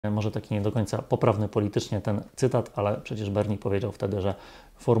Może taki nie do końca poprawny politycznie ten cytat, ale przecież Bernie powiedział wtedy, że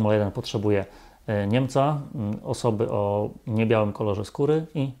Formuła 1 potrzebuje Niemca, osoby o niebiałym kolorze skóry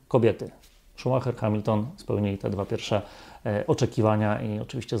i kobiety. Schumacher, Hamilton spełnili te dwa pierwsze oczekiwania i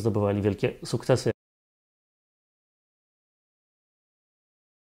oczywiście zdobywali wielkie sukcesy.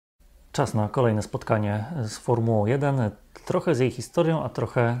 Czas na kolejne spotkanie z Formułą 1, trochę z jej historią, a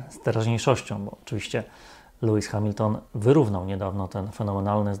trochę z teraźniejszością, bo oczywiście Lewis Hamilton wyrównał niedawno ten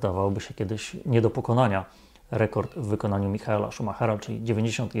fenomenalny, zdawałoby się kiedyś nie do pokonania, rekord w wykonaniu Michaela Schumachera, czyli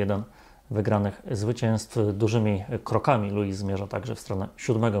 91 wygranych zwycięstw. Dużymi krokami Lewis zmierza także w stronę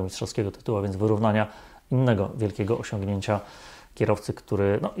 7. mistrzowskiego tytułu, więc wyrównania innego wielkiego osiągnięcia kierowcy,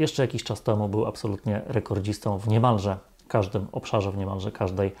 który jeszcze jakiś czas temu był absolutnie rekordzistą w niemalże każdym obszarze, w niemalże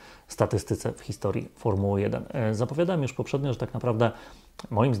każdej statystyce w historii Formuły 1. Zapowiadałem już poprzednio, że tak naprawdę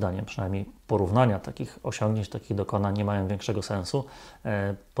moim zdaniem przynajmniej porównania takich osiągnięć, takich dokonań nie mają większego sensu.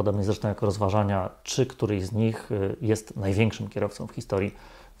 Podobnie zresztą jak rozważania, czy któryś z nich jest największym kierowcą w historii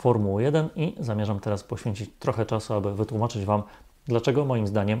Formuły 1 i zamierzam teraz poświęcić trochę czasu, aby wytłumaczyć Wam, dlaczego moim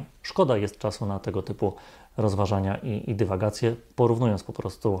zdaniem szkoda jest czasu na tego typu rozważania i dywagacje, porównując po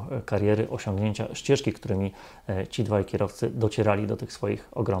prostu kariery, osiągnięcia, ścieżki, którymi ci dwaj kierowcy docierali do tych swoich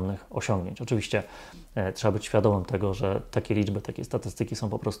ogromnych osiągnięć. Oczywiście trzeba być świadomym tego, że takie liczby, takie statystyki są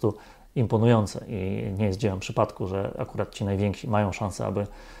po prostu imponujące i nie jest dziełem przypadku, że akurat ci najwięksi mają szansę,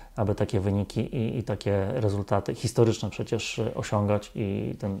 aby takie wyniki i takie rezultaty historyczne przecież osiągać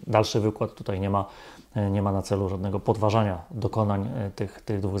i ten dalszy wykład tutaj nie ma na celu żadnego podważania dokonań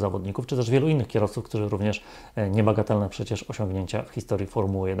tych dwóch zawodników, czy też wielu innych kierowców, którzy również niebagatelne przecież osiągnięcia w historii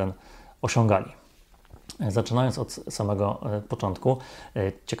Formuły 1 osiągali. Zaczynając od samego początku,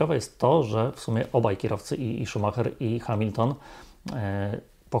 ciekawe jest to, że w sumie obaj kierowcy, i Schumacher, i Hamilton,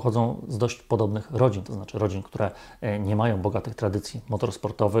 pochodzą z dość podobnych rodzin, to znaczy rodzin, które nie mają bogatych tradycji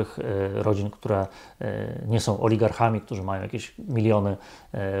motorsportowych, rodzin, które nie są oligarchami, którzy mają jakieś miliony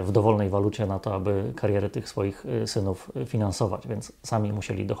w dowolnej walucie na to, aby kariery tych swoich synów finansować, więc sami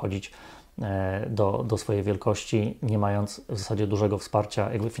musieli dochodzić do swojej wielkości, nie mając w zasadzie dużego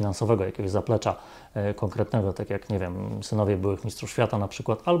wsparcia jakby finansowego, jakiegoś zaplecza konkretnego, tak jak, nie wiem, synowie byłych mistrzów świata na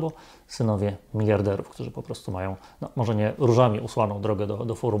przykład, albo synowie miliarderów, którzy po prostu mają, może nie różami usłaną drogę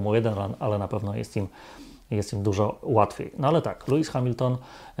do Formuły 1, ale na pewno jest im dużo łatwiej. No ale tak, Lewis Hamilton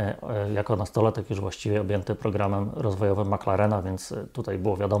jako nastolatek już właściwie objęty programem rozwojowym McLarena, więc tutaj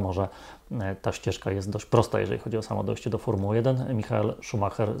było wiadomo, że ta ścieżka jest dość prosta, jeżeli chodzi o samo dojście do Formuły 1. Michael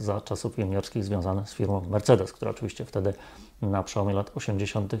Schumacher za czasów juniorskich związany z firmą Mercedes, która oczywiście wtedy na przełomie lat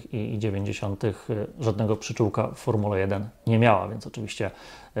 80. i 90. żadnego przyczółka w Formule 1 nie miała, więc oczywiście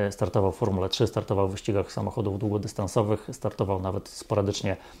startował w Formule 3, startował w wyścigach samochodów długodystansowych, startował nawet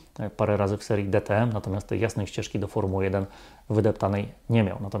sporadycznie parę razy w serii DTM, natomiast tej jasnej ścieżki do Formuły 1 wydeptanej nie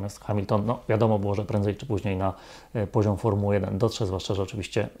miał. Natomiast Hamilton, wiadomo było, że prędzej czy później na poziom Formuły 1 dotrze, zwłaszcza, że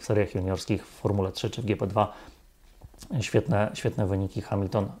oczywiście w seriach juniorskich w Formule 3 czy w GP2 świetne wyniki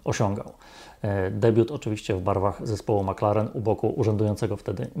Hamilton osiągał. Debiut oczywiście w barwach zespołu McLaren u boku urzędującego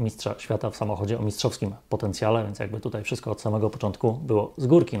wtedy mistrza świata w samochodzie o mistrzowskim potencjale, więc jakby tutaj wszystko od samego początku było z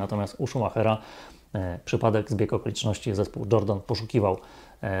górki. Natomiast u Schumachera przypadek, zbieg okoliczności, zespół Jordan poszukiwał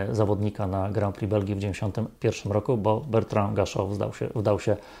zawodnika na Grand Prix Belgii w 1991 roku, bo Bertrand Gachot wdał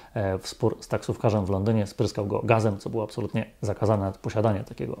się w spór z taksówkarzem w Londynie, spryskał go gazem, co było absolutnie zakazane, posiadanie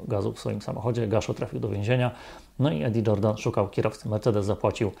takiego gazu w swoim samochodzie. Gachot trafił do więzienia, no i Eddie Jordan szukał kierowcy. Mercedes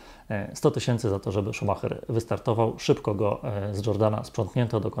zapłacił 100 000 za to, żeby Schumacher wystartował. Szybko go z Jordana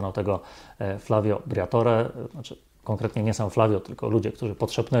sprzątnięto, dokonał tego Flavio Briatore, konkretnie nie sam Flavio, tylko ludzie, którzy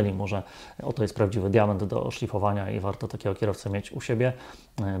podszepnęli mu, że oto jest prawdziwy diament do oszlifowania i warto takiego kierowcę mieć u siebie.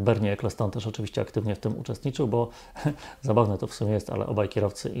 Bernie Ecclestone też oczywiście aktywnie w tym uczestniczył, bo zabawne to w sumie jest, ale obaj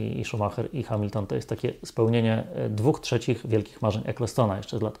kierowcy, i Schumacher, i Hamilton, to jest takie spełnienie 2/3 wielkich marzeń Ecclestona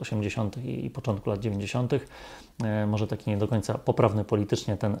jeszcze z lat 80. i początku lat 90. Może taki nie do końca poprawny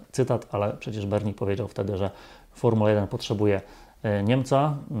politycznie ten cytat, ale przecież Bernie powiedział wtedy, że Formuła 1 potrzebuje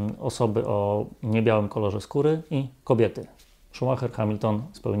Niemca, osoby o niebiałym kolorze skóry i kobiety. Schumacher, Hamilton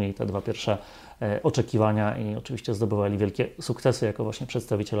spełnili te dwa pierwsze oczekiwania i oczywiście zdobywali wielkie sukcesy jako właśnie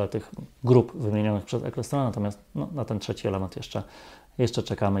przedstawiciele tych grup wymienionych przez Ecclestona, natomiast na ten trzeci element jeszcze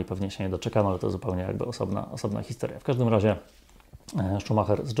czekamy i pewnie się nie doczekamy, ale to zupełnie jakby osobna historia. W każdym razie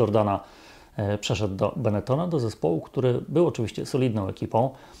Schumacher z Jordana przeszedł do Benettona, do zespołu, który był oczywiście solidną ekipą.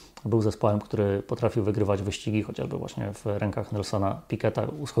 Był zespołem, który potrafił wygrywać wyścigi, chociażby właśnie w rękach Nelsona Piqueta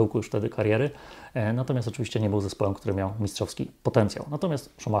u schyłku już wtedy kariery. Natomiast oczywiście nie był zespołem, który miał mistrzowski potencjał.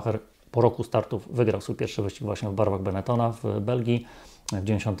 Natomiast Schumacher po roku startów wygrał swój pierwszy wyścig właśnie w barwach Benettona w Belgii. W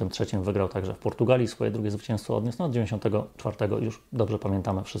 93 wygrał także w Portugalii, swoje drugie zwycięstwo odniósł. No, od 94 już dobrze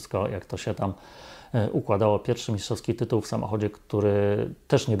pamiętamy wszystko, jak to się tam układało. Pierwszy mistrzowski tytuł w samochodzie, który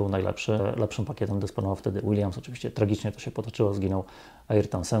też nie był najlepszy. Lepszym pakietem dysponował wtedy Williams. Oczywiście tragicznie to się potoczyło, zginął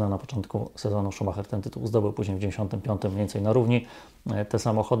Ayrton Senna na początku sezonu. Schumacher ten tytuł zdobył, później w 95 mniej więcej na równi te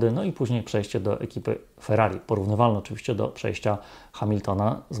samochody. No i później przejście do ekipy Ferrari. Porównywalne oczywiście do przejścia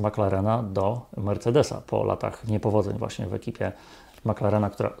Hamiltona z McLarena do Mercedesa po latach niepowodzeń właśnie w ekipie McLarena,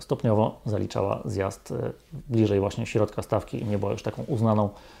 która stopniowo zaliczała zjazd bliżej właśnie środka stawki i nie była już taką uznaną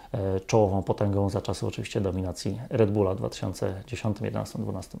czołową potęgą za czasy oczywiście dominacji Red Bulla w 2010, 11,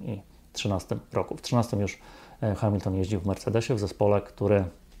 12 i 2013 roku. W 2013 już Hamilton jeździł w Mercedesie, w zespole, który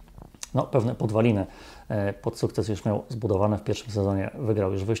pewne podwaliny pod sukces już miał zbudowane. W pierwszym sezonie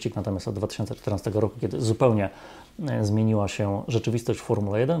wygrał już wyścig, natomiast od 2014 roku, kiedy zupełnie zmieniła się rzeczywistość w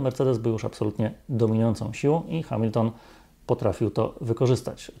Formule 1, Mercedes był już absolutnie dominującą siłą i Hamilton potrafił to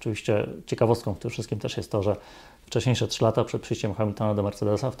wykorzystać. Oczywiście ciekawostką w tym wszystkim też jest to, że wcześniejsze 3 lata przed przyjściem Hamiltona do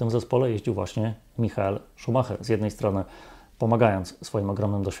Mercedesa w tym zespole jeździł właśnie Michael Schumacher. Z jednej strony pomagając swoim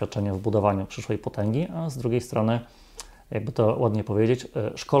ogromnym doświadczeniem w budowaniu przyszłej potęgi, a z drugiej strony, jakby to ładnie powiedzieć,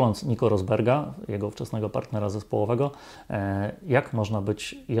 szkoląc Nico Rosberga, jego ówczesnego partnera zespołowego, jak można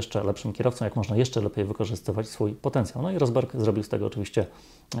być jeszcze lepszym kierowcą, jak można jeszcze lepiej wykorzystywać swój potencjał. No i Rosberg zrobił z tego oczywiście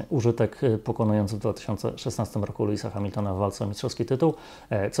użytek, pokonując w 2016 roku Lewisa Hamiltona w walce o mistrzowski tytuł.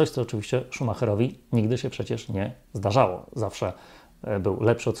 Coś, co oczywiście Schumacherowi nigdy się przecież nie zdarzało. Zawsze był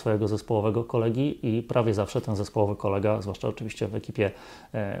lepszy od swojego zespołowego kolegi i prawie zawsze ten zespołowy kolega, zwłaszcza oczywiście w ekipie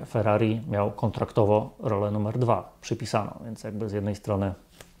Ferrari, miał kontraktowo rolę numer 2 przypisaną, więc jakby z jednej strony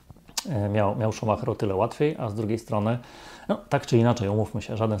miał Schumacher o tyle łatwiej, a z drugiej strony, tak czy inaczej, umówmy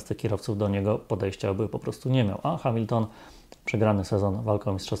się, żaden z tych kierowców do niego podejścia by po prostu nie miał, a Hamilton przegrany sezon walki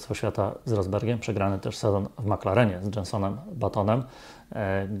o Mistrzostwo Świata z Rosbergiem, przegrany też sezon w McLarenie z Jensonem Buttonem,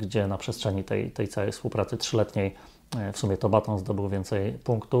 gdzie na przestrzeni tej całej współpracy 3-letniej w sumie to Button zdobył więcej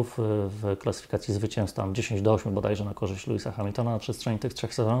punktów w klasyfikacji zwycięstw, tam 10-8 bodajże na korzyść Lewisa Hamiltona na przestrzeni tych 3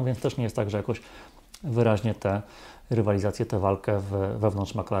 sezonów, więc też nie jest tak, że jakoś wyraźnie tę rywalizację, tę walkę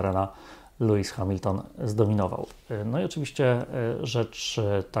wewnątrz McLarena Lewis Hamilton zdominował. No i oczywiście rzecz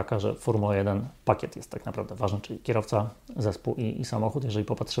taka, że w Formule 1 pakiet jest tak naprawdę ważny, czyli kierowca, zespół i samochód. Jeżeli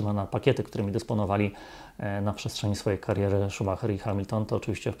popatrzymy na pakiety, którymi dysponowali na przestrzeni swojej kariery Schumacher i Hamilton, to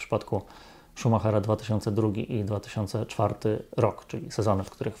oczywiście w przypadku Schumachera 2002 i 2004 rok, czyli sezony, w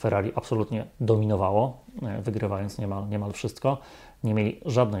których Ferrari absolutnie dominowało, wygrywając niemal wszystko. Nie mieli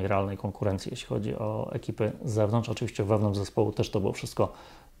żadnej realnej konkurencji, jeśli chodzi o ekipy z zewnątrz. Oczywiście wewnątrz zespołu też to było wszystko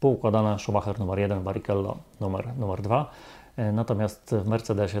poukładane. Schumacher numer 1, Barrichello numer 2. Natomiast w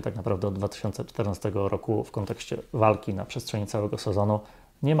Mercedesie tak naprawdę od 2014 roku w kontekście walki na przestrzeni całego sezonu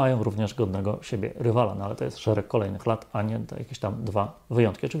nie mają również godnego siebie rywala, no ale to jest szereg kolejnych lat, a nie jakieś tam 2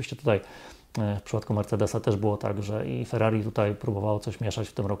 wyjątki. Oczywiście tutaj w przypadku Mercedesa też było tak, że i Ferrari tutaj próbowało coś mieszać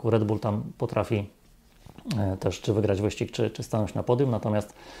w tym roku. Red Bull tam potrafi też czy wygrać wyścig, czy stanąć na podium,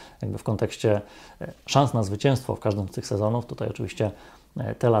 natomiast jakby w kontekście szans na zwycięstwo w każdym z tych sezonów, tutaj oczywiście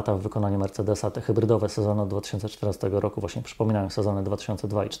te lata w wykonaniu Mercedesa, te hybrydowe sezony od 2014 roku właśnie przypominają sezony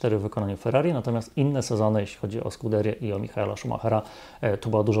 2002 i 2004 w wykonaniu Ferrari, natomiast inne sezony, jeśli chodzi o Scuderię i o Michaela Schumachera, tu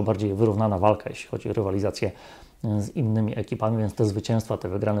była dużo bardziej wyrównana walka, jeśli chodzi o rywalizację z innymi ekipami, więc te zwycięstwa, te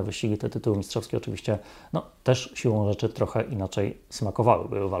wygrane wyścigi, te tytuły mistrzowskie oczywiście też siłą rzeczy trochę inaczej smakowały.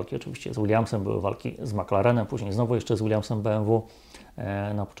 Były walki oczywiście z Williamsem, były walki z McLarenem, później znowu jeszcze z Williamsem BMW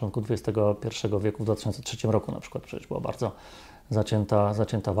na początku XXI wieku, w 2003 roku na przykład przecież była bardzo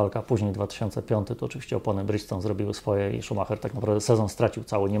zacięta walka. Później 2005 to oczywiście opony Bridgestone zrobiły swoje i Schumacher tak naprawdę sezon stracił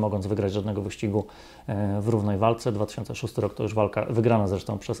cały, nie mogąc wygrać żadnego wyścigu w równej walce. 2006 rok to już walka wygrana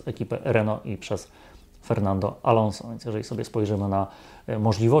zresztą przez ekipę Renault i przez Fernando Alonso. Więc jeżeli sobie spojrzymy na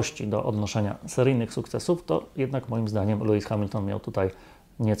możliwości do odnoszenia seryjnych sukcesów, to jednak moim zdaniem Lewis Hamilton miał tutaj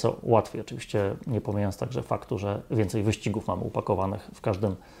nieco łatwiej. Oczywiście nie pomijając także faktu, że więcej wyścigów mamy upakowanych w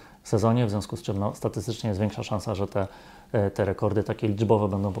każdym sezonie, w związku z czym statystycznie jest większa szansa, że te rekordy takie liczbowe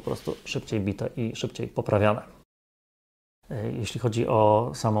będą po prostu szybciej bite i szybciej poprawiane. Jeśli chodzi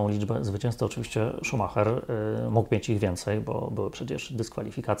o samą liczbę zwycięstw, to oczywiście Schumacher mógł mieć ich więcej, bo były przecież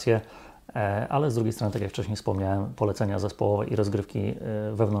dyskwalifikacje, ale z drugiej strony, tak jak wcześniej wspomniałem, polecenia zespołowe i rozgrywki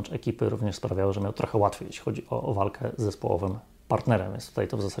wewnątrz ekipy również sprawiały, że miał trochę łatwiej, jeśli chodzi o walkę z zespołowym partnerem, więc tutaj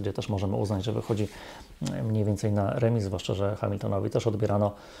to w zasadzie też możemy uznać, że wychodzi mniej więcej na remis, zwłaszcza że Hamiltonowi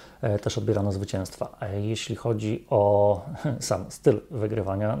też odbierano zwycięstwa. A jeśli chodzi o sam styl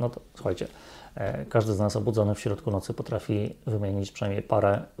wygrywania, no to słuchajcie, każdy z nas obudzony w środku nocy potrafi wymienić przynajmniej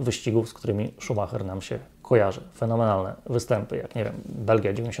parę wyścigów, z którymi Schumacher nam się kojarzy. Fenomenalne występy, jak nie wiem,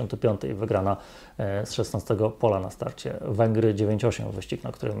 Belgia 95, wygrana z 16 pola na starcie, Węgry 9-8, wyścig,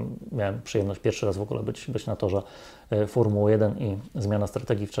 na którym miałem przyjemność pierwszy raz w ogóle być na torze Formuły 1 i zmiana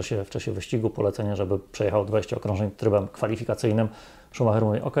strategii w czasie wyścigu, polecenie, żeby przejechał 20 okrążeń trybem kwalifikacyjnym. Schumacher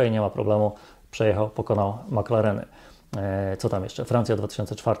mówi, ok, nie ma problemu, przejechał, pokonał McLareny. Co tam jeszcze? Francja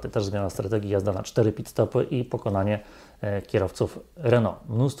 2004, też zmiana strategii, jazda na 4 pit stopy i pokonanie kierowców Renault.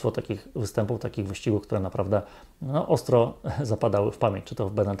 Mnóstwo takich występów, takich wyścigów, które naprawdę ostro zapadały w pamięć, czy to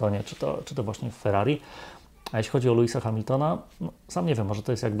w Benettonie, czy to właśnie w Ferrari. A jeśli chodzi o Lewisa Hamiltona, sam nie wiem, może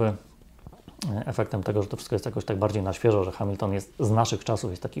to jest jakby efektem tego, że to wszystko jest jakoś tak bardziej na świeżo, że Hamilton jest z naszych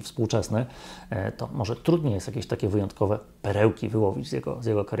czasów, jest taki współczesny, to może trudniej jest jakieś takie wyjątkowe perełki wyłowić z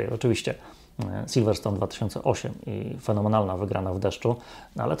jego kariery. Oczywiście Silverstone 2008 i fenomenalna wygrana w deszczu,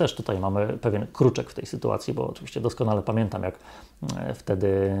 ale też tutaj mamy pewien kruczek w tej sytuacji, bo oczywiście doskonale pamiętam, jak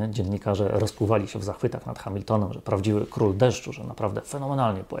wtedy dziennikarze rozpływali się w zachwytach nad Hamiltonem, że prawdziwy król deszczu, że naprawdę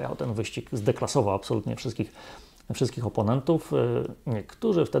fenomenalnie pojechał ten wyścig, zdeklasował absolutnie wszystkich oponentów.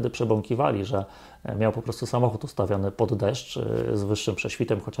 Niektórzy wtedy przebąkiwali, że miał po prostu samochód ustawiony pod deszcz z wyższym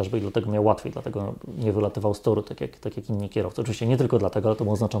prześwitem chociażby i dlatego miał łatwiej, dlatego nie wylatywał z toru tak jak inni kierowcy. Oczywiście nie tylko dlatego, ale to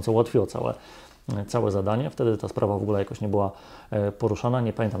mu znacząco ułatwiło całe zadanie. Wtedy ta sprawa w ogóle jakoś nie była poruszana.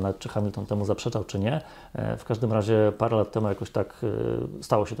 Nie pamiętam nawet, czy Hamilton temu zaprzeczał, czy nie. W każdym razie parę lat temu jakoś tak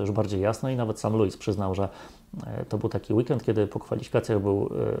stało się to już bardziej jasne i nawet sam Lewis przyznał, że to był taki weekend, kiedy po kwalifikacjach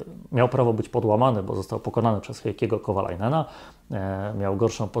miał prawo być podłamany, bo został pokonany przez Heikiego Kovalainena, miał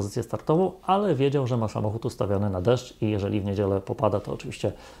gorszą pozycję startową, ale wiedział, że ma samochód ustawiony na deszcz i jeżeli w niedzielę popada, to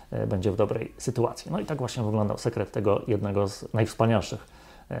oczywiście będzie w dobrej sytuacji. No i tak właśnie wyglądał sekret tego jednego z najwspanialszych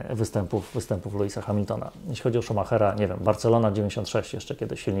występów Lewisa Hamiltona. Jeśli chodzi o Schumachera, nie wiem, Barcelona 96, jeszcze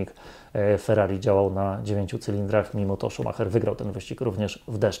kiedy silnik Ferrari działał na 9 cylindrach, mimo to Schumacher wygrał ten wyścig również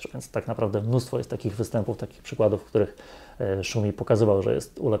w deszczu, więc tak naprawdę mnóstwo jest takich występów, takich przykładów, w których Schumi pokazywał, że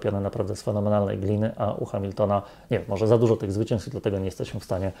jest ulepiony naprawdę z fenomenalnej gliny, a u Hamiltona, nie wiem, może za dużo tych zwycięstw i dlatego nie jesteśmy w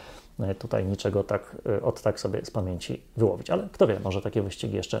stanie tutaj niczego tak sobie z pamięci wyłowić. Ale kto wie, może takie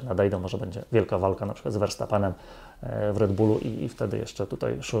wyścigi jeszcze nadejdą, może będzie wielka walka na przykład z Verstappenem w Red Bullu i wtedy jeszcze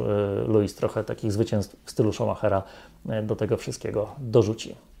tutaj Lewis trochę takich zwycięstw w stylu Schumachera do tego wszystkiego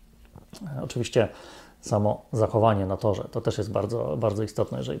dorzuci. Oczywiście samo zachowanie na torze to też jest bardzo, bardzo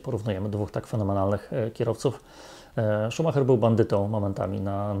istotne, jeżeli porównujemy dwóch tak fenomenalnych kierowców. Schumacher był bandytą momentami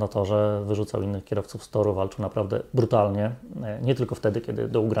na torze, wyrzucał innych kierowców z toru, walczył naprawdę brutalnie. Nie tylko wtedy, kiedy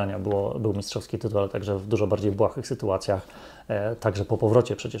do ugrania był mistrzowski tytuł, ale także w dużo bardziej błahych sytuacjach. Także po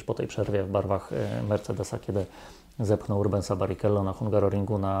powrocie przecież po tej przerwie w barwach Mercedesa, kiedy zepchnął Rubensa Barrichello na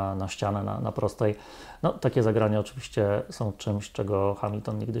Hungaroringu na ścianę, na prostej. No, takie zagrania oczywiście są czymś, czego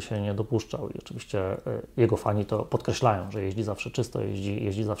Hamilton nigdy się nie dopuszczał i oczywiście jego fani to podkreślają, że jeździ zawsze czysto,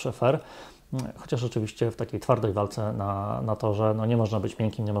 jeździ zawsze fair. Chociaż oczywiście w takiej twardej walce na torze nie można być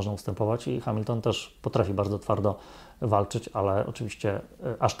miękkim, nie można ustępować i Hamilton też potrafi bardzo twardo walczyć, ale oczywiście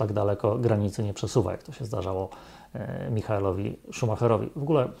aż tak daleko granicy nie przesuwa, jak to się zdarzało Michaelowi Schumacherowi. W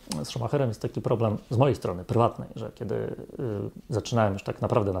ogóle z Schumacherem jest taki problem z mojej strony prywatnej, że kiedy zaczynałem już tak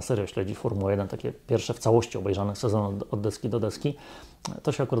naprawdę na serio śledzić Formułę 1, takie pierwsze w całości obejrzane sezon od deski do deski,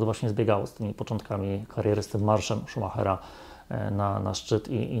 to się akurat właśnie zbiegało z tymi początkami kariery, z tym marszem Schumachera na szczyt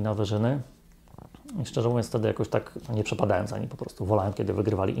i na wyżyny. I szczerze mówiąc, wtedy jakoś tak nie przepadałem za nim, po prostu wolałem, kiedy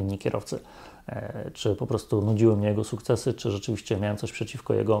wygrywali inni kierowcy. Czy po prostu nudziły mnie jego sukcesy, czy rzeczywiście miałem coś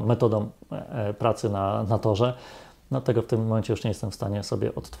przeciwko jego metodom pracy na torze. No tego w tym momencie już nie jestem w stanie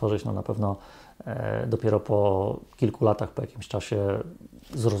sobie odtworzyć. No na pewno dopiero po kilku latach, po jakimś czasie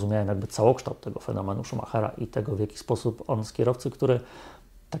zrozumiałem jakby całokształt tego fenomenu Schumachera i tego, w jaki sposób on z kierowcy, który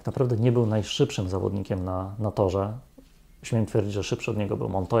tak naprawdę nie był najszybszym zawodnikiem na torze. Śmiem twierdzić, że szybszy od niego był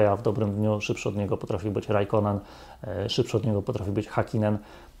Montoya w dobrym dniu, szybszy od niego potrafił być Raikkonen, szybszy od niego potrafił być Häkkinen.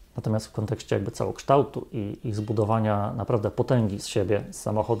 Natomiast w kontekście jakby całokształtu i zbudowania naprawdę potęgi z siebie, z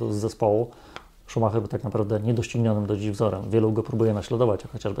samochodu, z zespołu, Schumacher był tak naprawdę niedoścignionym do dziś wzorem. Wielu go próbuje naśladować,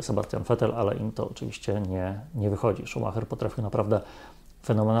 jak chociażby Sebastian Vettel, ale im to oczywiście nie wychodzi. Schumacher potrafił naprawdę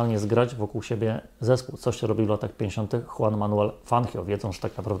fenomenalnie zgrać wokół siebie zespół. Coś robił w latach 50. Juan Manuel Fangio, wiedząc, że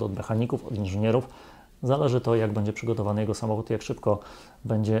tak naprawdę od mechaników, od inżynierów zależy to, jak będzie przygotowany jego samochód, jak szybko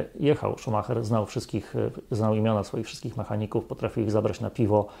będzie jechał. Schumacher znał imiona swoich wszystkich mechaników, potrafił ich zabrać na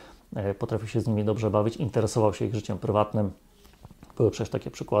piwo, potrafił się z nimi dobrze bawić, interesował się ich życiem prywatnym. Były przecież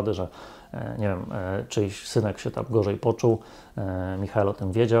takie przykłady, że nie wiem, czyjś synek się tam gorzej poczuł, Michael o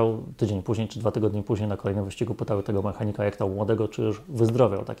tym wiedział, tydzień później czy 2 tygodnie później na kolejnym wyścigu pytały tego mechanika, jak tam młodego, czy już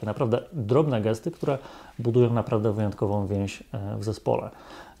wyzdrowiał. Takie naprawdę drobne gesty, które budują naprawdę wyjątkową więź w zespole.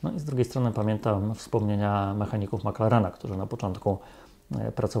 No i z drugiej strony pamiętam wspomnienia mechaników McLarena, którzy na początku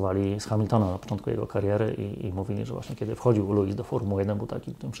pracowali z Hamiltonem na początku jego kariery i mówili, że właśnie kiedy wchodził Lewis do Formuły 1, był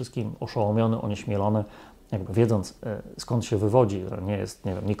taki tym wszystkim oszołomiony, onieśmielony, jakby wiedząc skąd się wywodzi, że nie jest,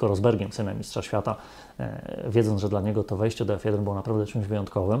 nie wiem, Nico Rosbergiem, synem mistrza świata, wiedząc, że dla niego to wejście do F1 było naprawdę czymś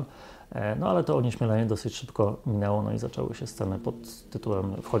wyjątkowym. No ale to onieśmielenie dosyć szybko minęło, no i zaczęły się sceny pod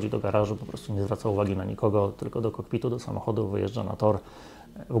tytułem wchodzi do garażu, po prostu nie zwraca uwagi na nikogo, tylko do kokpitu, do samochodu, wyjeżdża na tor,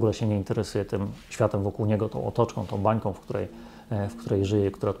 w ogóle się nie interesuje tym światem wokół niego, tą otoczką, tą bańką, w której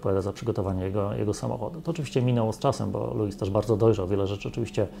żyje, która odpowiada za przygotowanie jego samochodu. To oczywiście minęło z czasem, bo Lewis też bardzo dojrzał, wiele rzeczy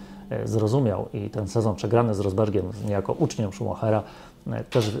oczywiście zrozumiał i ten sezon przegrany z Rosbergiem, niejako uczniem Schumachera,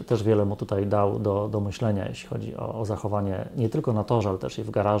 też wiele mu tutaj dał do myślenia, jeśli chodzi o zachowanie nie tylko na torze, ale też i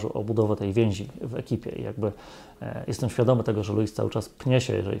w garażu, o budowę tej więzi w ekipie. I jakby jestem świadomy tego, że Lewis cały czas pnie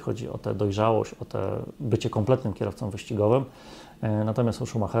się, jeżeli chodzi o tę dojrzałość, o te bycie kompletnym kierowcą wyścigowym. Natomiast u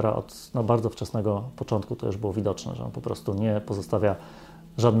Schumachera od bardzo wczesnego początku to już było widoczne, że on po prostu nie pozostawia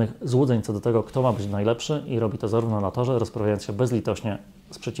żadnych złudzeń co do tego, kto ma być najlepszy i robi to zarówno na torze, rozprawiając się bezlitośnie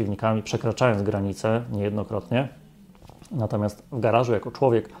z przeciwnikami, przekraczając granice niejednokrotnie. Natomiast w garażu jako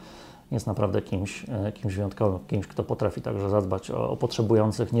człowiek jest naprawdę kimś wyjątkowym, kimś, kto potrafi także zadbać o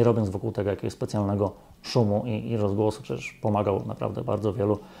potrzebujących, nie robiąc wokół tego jakiegoś specjalnego szumu i rozgłosu. Przecież pomagał naprawdę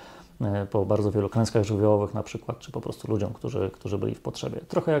po bardzo wielu klęskach żywiołowych na przykład, czy po prostu ludziom, którzy byli w potrzebie.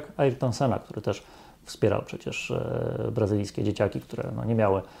 Trochę jak Ayrton Senna, który też wspierał przecież brazylijskie dzieciaki, które nie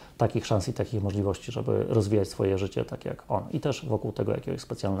miały takich szans i takich możliwości, żeby rozwijać swoje życie tak jak on. I też wokół tego jakiegoś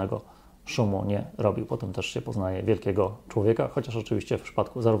specjalnego szumu nie robił. Potem też się poznaje wielkiego człowieka, chociaż oczywiście w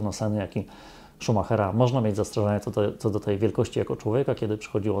przypadku zarówno Senny, jak i Schumachera można mieć zastrzeżenia co do tej wielkości jako człowieka, kiedy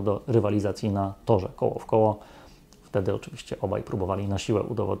przychodziło do rywalizacji na torze, koło w koło. Wtedy oczywiście obaj próbowali na siłę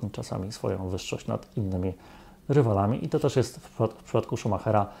udowodnić czasami swoją wyższość nad innymi rywalami i to też jest w przypadku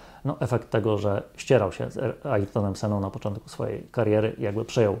Schumachera efekt tego, że ścierał się z Ayrtonem Senną na początku swojej kariery i jakby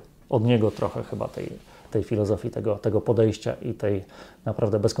przejął od niego trochę chyba tej filozofii, tego podejścia i tej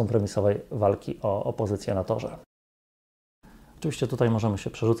naprawdę bezkompromisowej walki o pozycję na torze. Oczywiście tutaj możemy się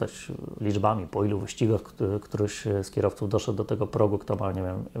przerzucać liczbami, po ilu wyścigach któryś z kierowców doszedł do tego progu, kto ma, nie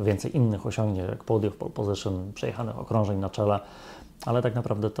wiem, więcej innych osiągnięć, jak podiów, pole position, przejechanych okrążeń na czele, ale tak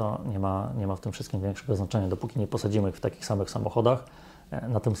naprawdę to nie ma w tym wszystkim większego znaczenia. Dopóki nie posadzimy ich w takich samych samochodach,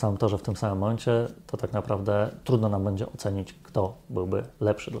 na tym samym torze, w tym samym momencie, to tak naprawdę trudno nam będzie ocenić, kto byłby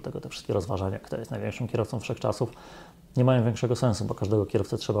lepszy. Do tego te wszystkie rozważania, kto jest największym kierowcą wszechczasów, nie mają większego sensu, bo każdego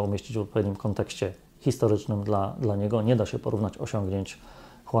kierowcę trzeba umieścić w odpowiednim kontekście historycznym dla niego. Nie da się porównać osiągnięć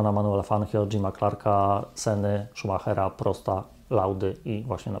Juana Manuela Fangio, Jima Clarka, Senny, Schumachera, Prosta, Laudy i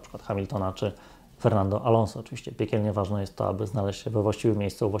właśnie na przykład Hamiltona czy Fernando Alonso. Oczywiście piekielnie ważne jest to, aby znaleźć się we właściwym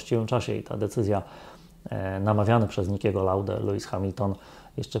miejscu, w właściwym czasie i ta decyzja namawiany przez Nickiego Laudę Lewis Hamilton,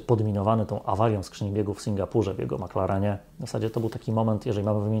 jeszcze podminowany tą awarią skrzyni biegów w Singapurze, w jego McLarenie. W zasadzie to był taki moment, jeżeli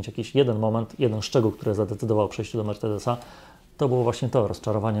mamy wymienić jakiś jeden moment, jeden szczegół, który zadecydował o przejściu do Mercedesa, to było właśnie to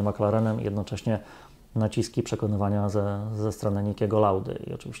rozczarowanie McLarenem i jednocześnie naciski przekonywania ze strony Nickiego Laudy.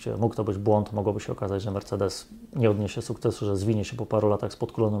 I oczywiście mógł to być błąd, mogłoby się okazać, że Mercedes nie odniesie sukcesu, że zwinie się po paru latach z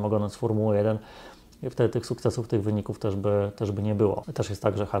podkulonym ogonem z Formuły 1. I wtedy tych sukcesów, tych wyników też by nie było. Też jest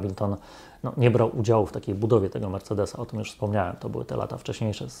tak, że Hamilton nie brał udziału w takiej budowie tego Mercedesa, o tym już wspomniałem. To były te lata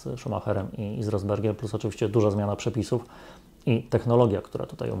wcześniejsze z Schumacherem i z Rosbergiem, plus oczywiście duża zmiana przepisów i technologia, która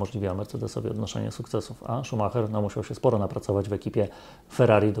tutaj umożliwiła Mercedesowi odnoszenie sukcesów, a Schumacher musiał się sporo napracować w ekipie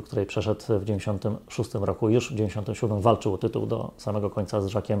Ferrari, do której przeszedł w 1996 roku. Już w 1997 walczył o tytuł do samego końca z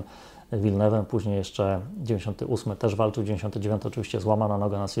Jacques'em Villeneuve'em, później jeszcze 1998 też walczył, 1999 oczywiście złamana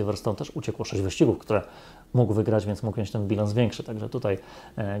noga na Silverstone, też uciekło 6 wyścigów, które mógł wygrać, więc mógł mieć ten bilans większy, także tutaj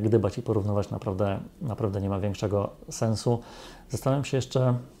gdybać i porównywać naprawdę nie ma większego sensu. Zastanawiam się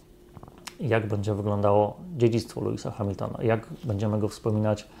jeszcze, jak będzie wyglądało dziedzictwo Lewisa Hamiltona, jak będziemy go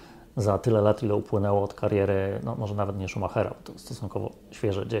wspominać za tyle lat, ile upłynęło od kariery, może nawet nie Schumachera, bo to stosunkowo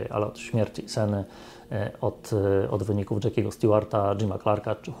świeże dzieje, ale od śmierci Senny, od wyników Jackiego Stewarta, Jima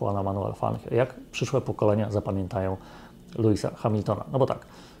Clarka czy Juana Manuela Fangio. Jak przyszłe pokolenia zapamiętają Lewisa Hamiltona? No bo tak,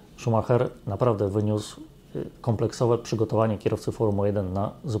 Schumacher naprawdę wyniósł kompleksowe przygotowanie kierowcy Formuły 1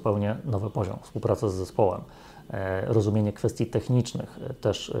 na zupełnie nowy poziom, współpraca z zespołem, rozumienie kwestii technicznych,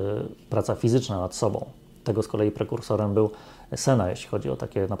 też praca fizyczna nad sobą. Tego z kolei prekursorem był Senna, jeśli chodzi o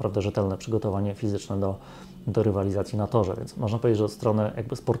takie naprawdę rzetelne przygotowanie fizyczne do rywalizacji na torze. Więc można powiedzieć, że od strony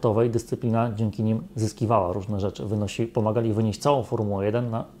jakby sportowej dyscyplina dzięki nim zyskiwała różne rzeczy, pomagali wynieść całą Formułę 1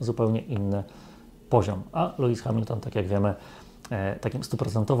 na zupełnie inny poziom. A Lewis Hamilton, tak jak wiemy, takim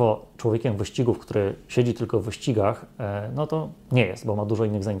stuprocentowo człowiekiem wyścigów, który siedzi tylko w wyścigach, to nie jest, bo ma dużo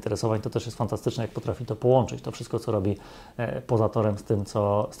innych zainteresowań. To też jest fantastyczne, jak potrafi to połączyć, to wszystko, co robi poza torem z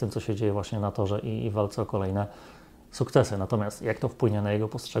tym, co się dzieje właśnie na torze i w walce o kolejne sukcesy. Natomiast jak to wpłynie na jego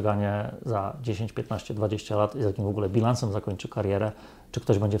postrzeganie za 10, 15, 20 lat i z jakim w ogóle bilansem zakończy karierę, czy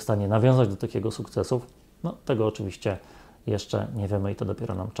ktoś będzie w stanie nawiązać do tych jego sukcesów, no tego oczywiście jeszcze nie wiemy i to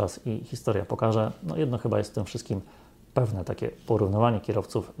dopiero nam czas i historia pokaże. No jedno chyba jest w tym wszystkim pewne, takie porównywanie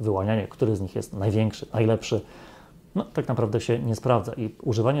kierowców, wyłanianie, który z nich jest największy, najlepszy, no tak naprawdę się nie sprawdza i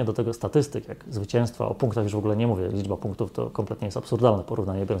używanie do tego statystyk, jak zwycięstwa, o punktach już w ogóle nie mówię, liczba punktów to kompletnie jest absurdalne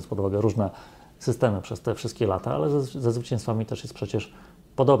porównanie, biorąc pod uwagę różne systemy przez te wszystkie lata, ale ze zwycięstwami też jest przecież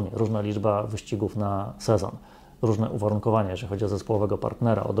podobnie, różna liczba wyścigów na sezon, różne uwarunkowania, jeżeli chodzi o zespołowego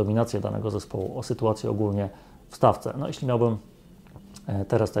partnera, o dominację danego zespołu, o sytuację ogólnie w stawce. No jeśli miałbym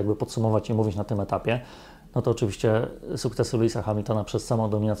teraz to jakby podsumować i mówić na tym etapie, no to oczywiście sukcesy Lewisa Hamiltona przez samą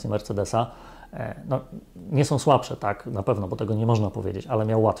dominację Mercedesa no, nie są słabsze, tak, na pewno, bo tego nie można powiedzieć, ale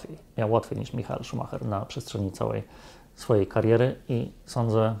miał łatwiej niż Michael Schumacher na przestrzeni całej swojej kariery i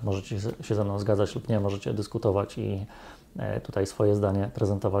sądzę, możecie się ze mną zgadzać lub nie, możecie dyskutować i tutaj swoje zdanie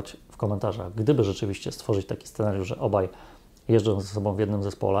prezentować w komentarzach. Gdyby rzeczywiście stworzyć taki scenariusz, że obaj jeżdżą ze sobą w jednym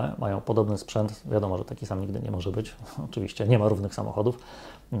zespole, mają podobny sprzęt, wiadomo, że taki sam nigdy nie może być, oczywiście nie ma równych samochodów,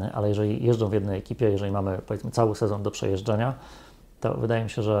 ale jeżeli jeżdżą w jednej ekipie, jeżeli mamy powiedzmy cały sezon do przejeżdżania, to wydaje mi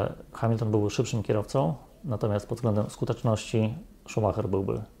się, że Hamilton byłby szybszym kierowcą, natomiast pod względem skuteczności Schumacher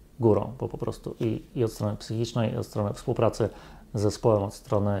byłby górą, bo po prostu i od strony psychicznej, i od strony współpracy z zespołem, od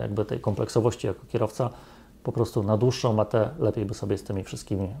strony jakby tej kompleksowości jako kierowca, po prostu na dłuższą metę lepiej by sobie z tymi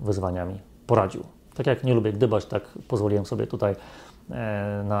wszystkimi wyzwaniami poradził. Tak jak nie lubię gdybać, tak pozwoliłem sobie tutaj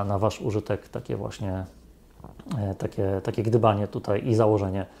na Wasz użytek takie właśnie takie gdybanie tutaj i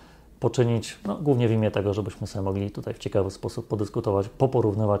założenie poczynić, no, głównie w imię tego, żebyśmy sobie mogli tutaj w ciekawy sposób podyskutować,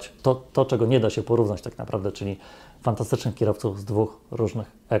 poporównywać to, czego nie da się porównać tak naprawdę, czyli fantastycznych kierowców z dwóch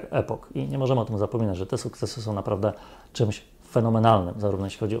różnych epok. I nie możemy o tym zapominać, że te sukcesy są naprawdę czymś fenomenalnym, zarówno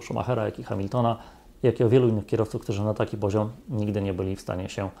jeśli chodzi o Schumachera, jak i Hamiltona, jak i o wielu innych kierowców, którzy na taki poziom nigdy nie byli w stanie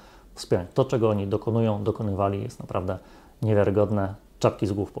się wspiąć. To, czego oni dokonywali, jest naprawdę niewiarygodne. Czapki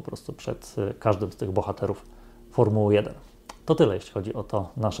z głów po prostu przed każdym z tych bohaterów Formuły 1. To tyle, jeśli chodzi o to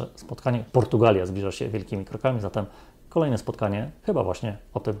nasze spotkanie. Portugalia zbliża się wielkimi krokami, zatem kolejne spotkanie chyba właśnie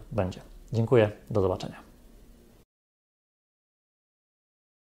o tym będzie. Dziękuję, do zobaczenia.